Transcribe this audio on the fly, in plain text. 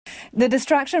The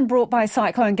destruction brought by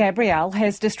Cyclone Gabrielle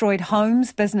has destroyed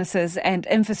homes, businesses and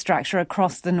infrastructure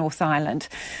across the North Island.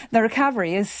 The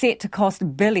recovery is set to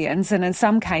cost billions, and in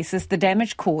some cases the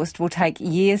damage caused will take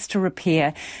years to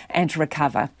repair and to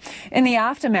recover. In the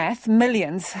aftermath,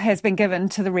 millions has been given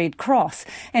to the Red Cross,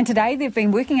 and today they've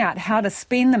been working out how to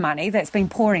spend the money that's been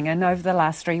pouring in over the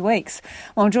last 3 weeks.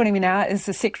 Well, joining me now is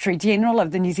the Secretary-General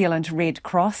of the New Zealand Red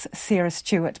Cross, Sarah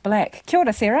Stewart-Black. Kia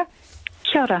ora, Sarah.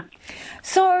 Kia ora.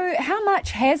 So how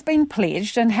much has been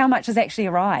pledged and how much has actually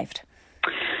arrived?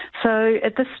 So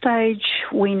at this stage,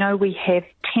 we know we have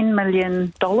 $10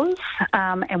 million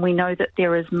and we know that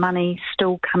there is money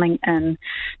still coming in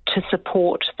to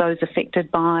support those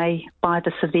affected by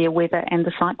the severe weather and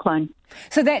the cyclone.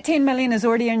 So that $10 million is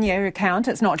already in your account,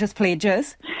 it's not just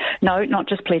pledges? No, not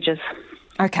just pledges.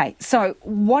 Okay, so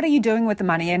what are you doing with the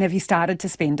money and have you started to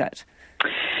spend it?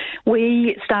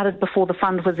 We started before the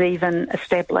fund was even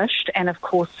established, and of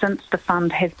course since the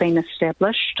fund has been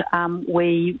established,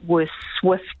 we were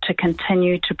swift to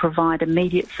continue to provide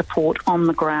immediate support on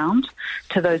the ground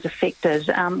to those affected.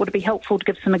 Would it be helpful to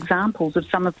give some examples of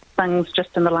some of the things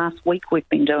just in the last week we've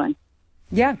been doing?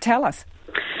 Yeah, tell us.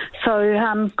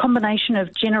 So combination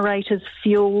of generators,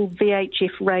 fuel,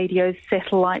 VHF radios,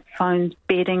 satellite phones,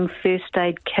 bedding, first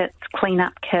aid kits,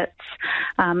 clean-up kits,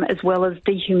 as well as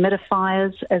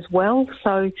dehumidifiers as well.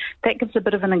 So that gives a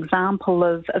bit of an example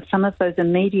of some of those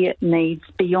immediate needs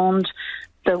beyond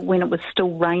when it was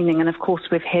still raining. And of course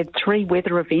we've had 3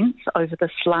 weather events over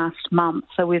this last month,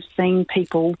 so we've seen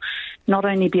people not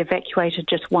only be evacuated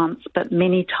just once but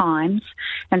many times.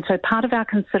 And so part of our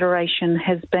consideration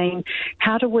has been,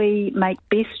 how do we make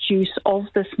best use of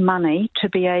this money to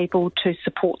be able to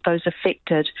support those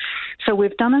affected? So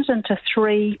we've done it into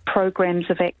 3 programs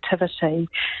of activity.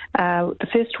 The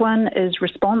first one is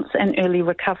response and early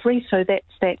recovery, so that's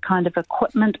that kind of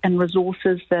equipment and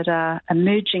resources that are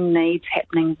emerging needs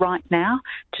happening right now,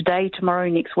 today, tomorrow,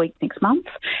 next week, next month,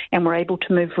 and we're able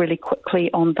to move really quickly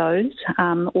on those.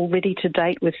 Already to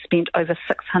date, we've spent over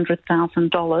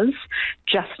 $600,000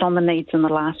 just on the needs in the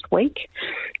last week.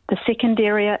 The second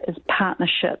area is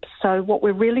partnerships. So what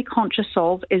we're really conscious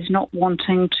of is not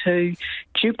wanting to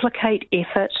duplicate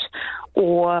effort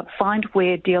or find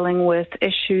we're dealing with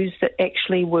issues that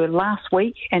actually were last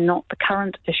week and not the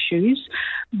current issues,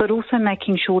 but also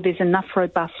making sure there's enough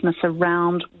robustness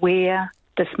around where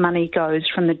this money goes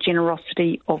from the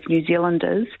generosity of New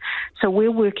Zealanders. So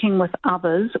we're working with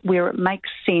others where it makes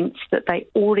sense that they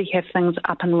already have things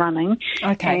up and running,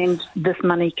 and this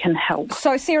money can help.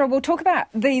 So Sarah, we'll talk about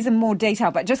these in more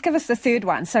detail, but just give us the third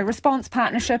one. So response,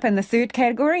 partnership and the third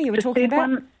category you were talking about?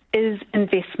 The third one is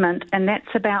investment, and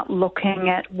that's about looking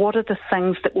at what are the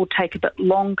things that will take a bit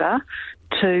longer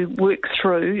to work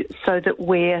through so that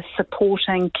we're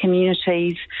supporting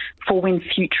communities for when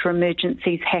future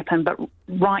emergencies happen. But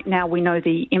right now we know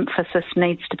the emphasis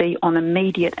needs to be on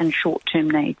immediate and short-term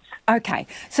needs. Okay,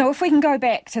 so if we can go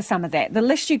back to some of that, the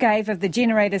list you gave of the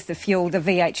generators, the fuel, the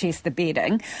VHS, the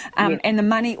bedding, Yes. and the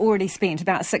money already spent,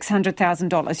 about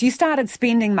 $600,000. You started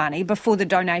spending money before the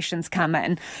donations come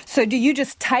in. So do you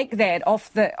just take that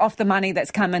off the money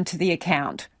that's come into the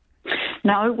account?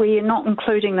 No, we're not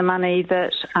including the money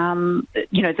that,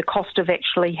 the cost of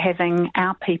actually having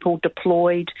our people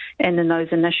deployed in those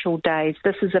initial days.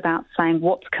 This is about saying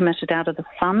what's committed out of the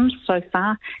fund so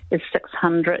far is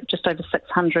just over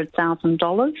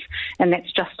 $600,000, and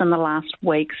that's just in the last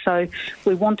week. So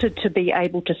we wanted to be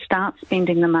able to start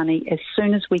spending the money as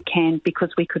soon as we can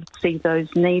because we could see those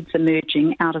needs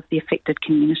emerging out of the affected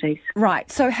communities. Right.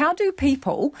 So how do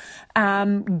people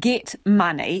get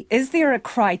money? Is there a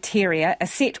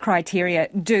set criteria?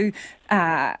 Do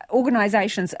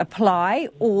organisations apply,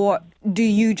 or do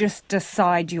you just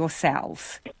decide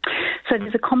yourselves? So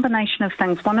there's a combination of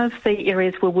things. One of the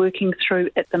areas we're working through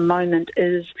at the moment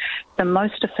is the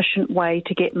most efficient way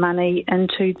to get money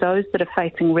into those that are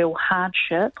facing real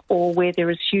hardship or where there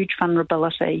is huge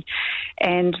vulnerability.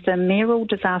 And the mayoral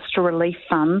disaster relief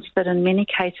funds that in many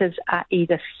cases are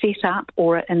either set up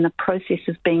or are in the process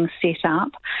of being set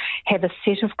up have a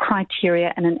set of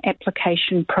criteria and an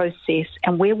application process,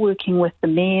 and we're working with the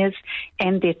mayors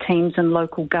and their teams in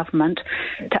local government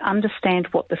to understand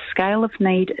what the scale of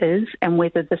need is and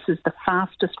whether this is the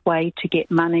fastest way to get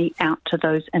money out to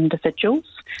those individuals.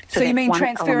 So you mean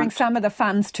transferring some of the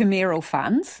funds to mayoral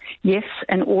funds? Yes,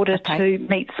 in order to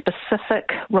meet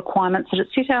specific requirements that are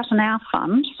set out in our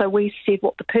fund. So we said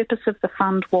what the purpose of the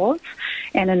fund was,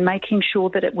 and in making sure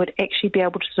that it would actually be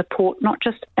able to support not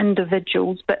just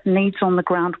individuals but needs on the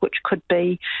ground, which could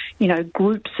be,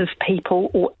 groups of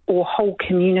people or whole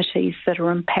communities that are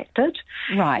impacted.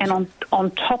 Right. And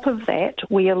on top of that,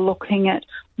 we are looking at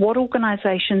what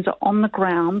organisations are on the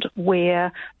ground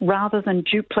where, rather than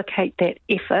duplicate that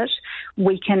effort,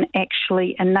 we can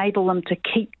actually enable them to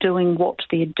keep doing what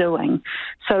they're doing.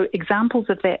 So examples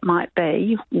of that might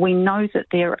be, we know that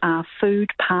there are food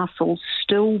parcels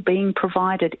still being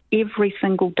provided every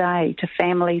single day to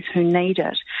families who need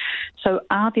it. So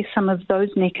are there some of those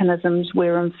mechanisms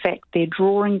where, in fact, they're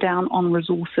drawing down on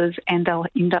resources and they'll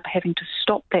end up having to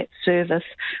stop that service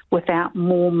without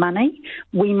more money?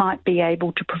 We might be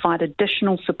able to provide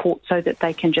additional support so that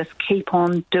they can just keep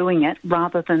on doing it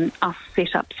rather than us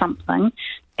set up something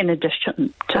in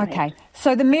addition to that. Okay,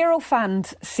 so the Merrill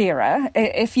Fund, Sarah,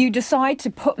 if you decide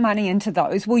to put money into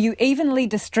those, will you evenly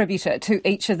distribute it to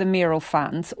each of the Merrill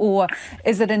funds, or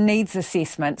is it a needs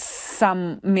assessment?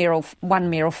 One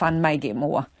Merrill fund may get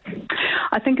more.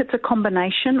 I think it's a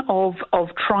combination of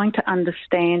trying to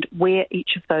understand where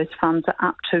each of those funds are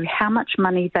up to, how much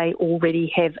money they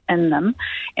already have in them,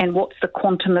 and what's the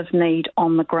quantum of need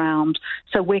on the ground.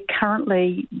 So we're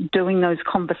currently doing those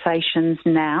conversations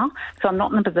now. So I'm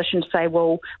not in a position to say,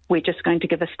 well, we're just going to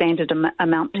give a standard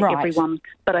amount to everyone.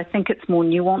 But I think it's more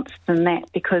nuanced than that,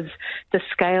 because the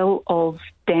scale of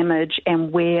damage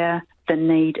and where the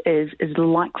need is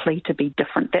likely to be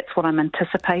different. That's what I'm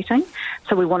anticipating.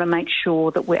 So we want to make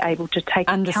sure that we're able to take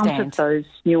account of those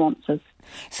nuances.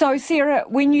 So, Sarah,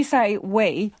 when you say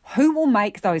we, who will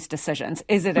make those decisions?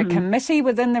 Is it a committee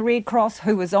within the Red Cross?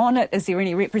 Who is on it? Is there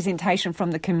any representation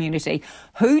from the community?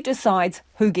 Who decides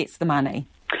who gets the money?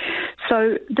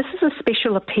 So this is a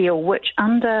special appeal, which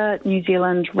under New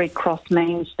Zealand Red Cross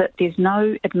means that there's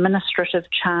no administrative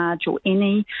charge or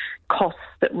any costs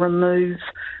that remove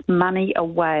money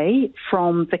away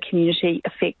from the community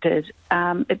affected.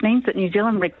 It means that New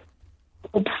Zealand Red Cross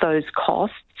absorbs those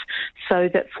costs, so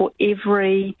that for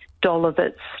every dollar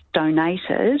that's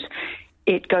donated,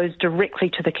 it goes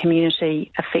directly to the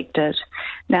community affected.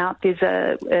 Now, there's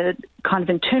a kind of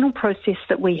internal process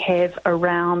that we have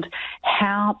around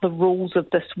how the rules of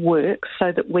this work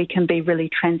so that we can be really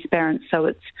transparent. So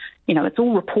it's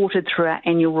all reported through our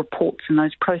annual reports and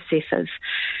those processes.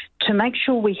 To make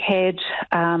sure we had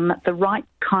the right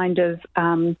kind of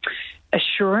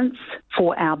assurance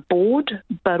for our board,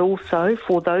 but also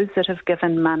for those that have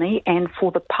given money and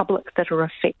for the public that are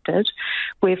affected,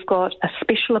 we've got a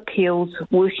special appeals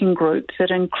working group that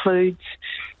includes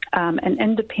an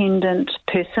independent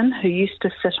person who used to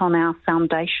sit on our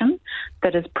foundation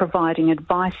that is providing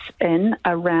advice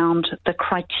around the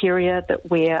criteria that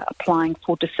we're applying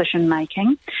for decision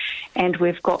making. And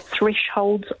we've got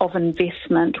thresholds of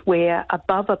investment where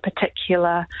above a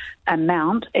particular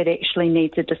amount, it actually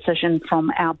needs a decision from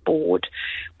our board.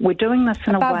 We're doing this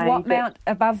in above a way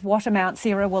above what amount,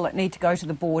 Sarah, will it need to go to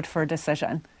the board for a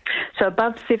decision? So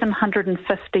above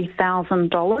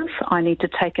 $750,000, I need to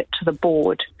take it to the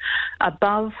board.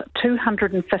 Above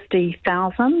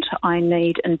 $250,000, I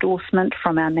need endorsement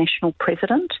from our national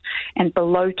president. And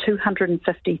below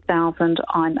 $250,000,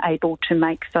 I'm able to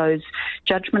make those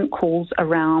judgment calls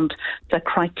around the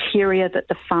criteria that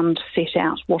the fund set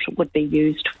out what it would be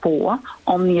used for,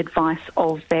 on the advice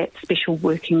of that special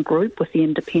working group with the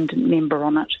independent member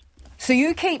on it. So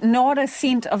you keep not a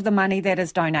cent of the money that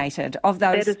is donated of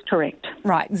those? That is correct.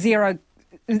 Right, zero,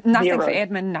 nothing Zero. for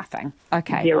admin, nothing.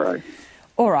 Okay. Zero.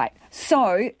 All right.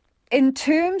 So in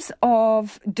terms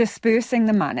of dispersing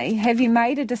the money, have you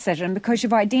made a decision, because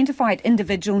you've identified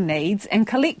individual needs and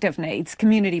collective needs,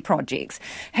 community projects?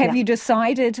 Have you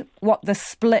decided what the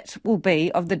split will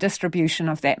be of the distribution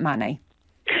of that money?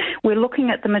 We're looking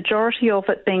at the majority of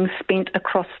it being spent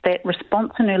across that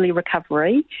response and early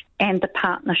recovery and the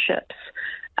partnerships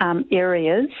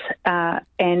areas,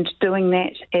 and doing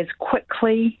that as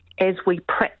quickly as we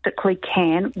practically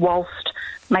can, whilst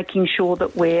making sure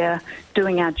that we're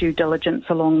doing our due diligence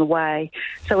along the way.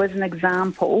 So as an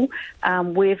example,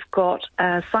 we've got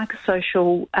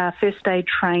psychosocial first aid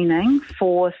training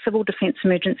for civil defence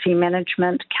emergency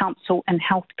management, council and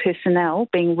health personnel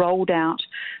being rolled out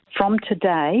from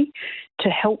today to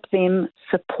help them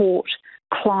support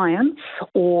clients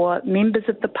or members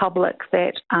of the public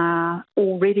that are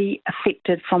already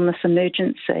affected from this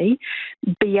emergency,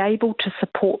 be able to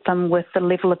support them with the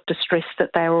level of distress that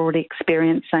they're already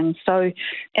experiencing. So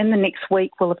in the next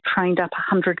week, we'll have trained up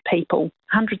 100 people,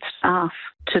 100 staff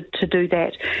to do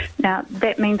that. Now,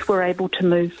 that means we're able to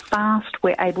move fast.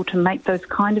 We're able to make those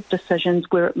kind of decisions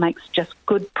where it makes just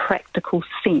good practical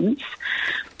sense,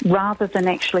 rather than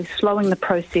actually slowing the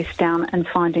process down and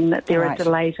finding that there are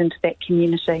delays into that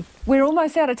community. We're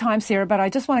almost out of time, Sarah, but I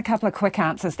just want a couple of quick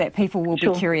answers that people will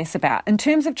be curious about. In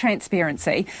terms of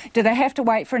transparency, do they have to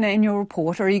wait for an annual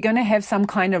report, or are you going to have some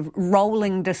kind of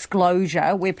rolling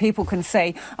disclosure where people can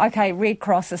see, OK, Red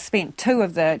Cross has spent 2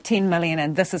 of the 10 million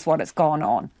and this is what it's gone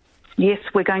on? Yes,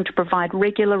 we're going to provide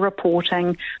regular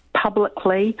reporting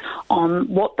publicly on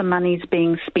what the money's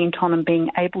being spent on and being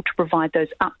able to provide those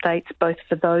updates both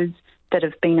for those that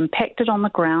have been impacted on the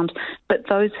ground, but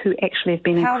those who actually have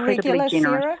been incredibly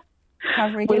generous. Sarah?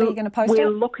 How regularly are you going to post We're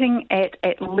it? looking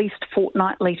at least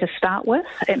fortnightly to start with.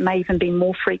 It may even be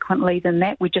more frequently than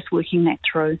that. We're just working that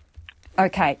through.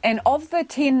 OK. And of the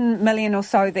 10 million or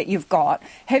so that you've got,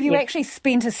 have you actually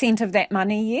spent a cent of that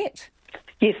money yet?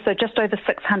 Yes, so just over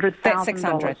 $600,000. That's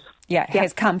 600. Yeah,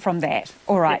 has come from that.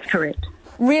 All right. That's correct.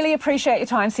 Really appreciate your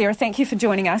time, Sarah. Thank you for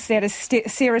joining us. That is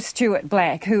Sarah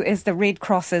Stewart-Black, who is the Red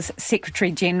Cross's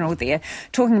Secretary-General there,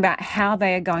 talking about how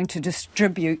they are going to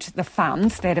distribute the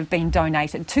funds that have been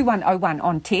donated. 2101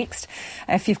 on text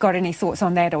if you've got any thoughts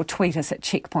on that, or tweet us at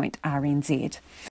Checkpoint RNZ.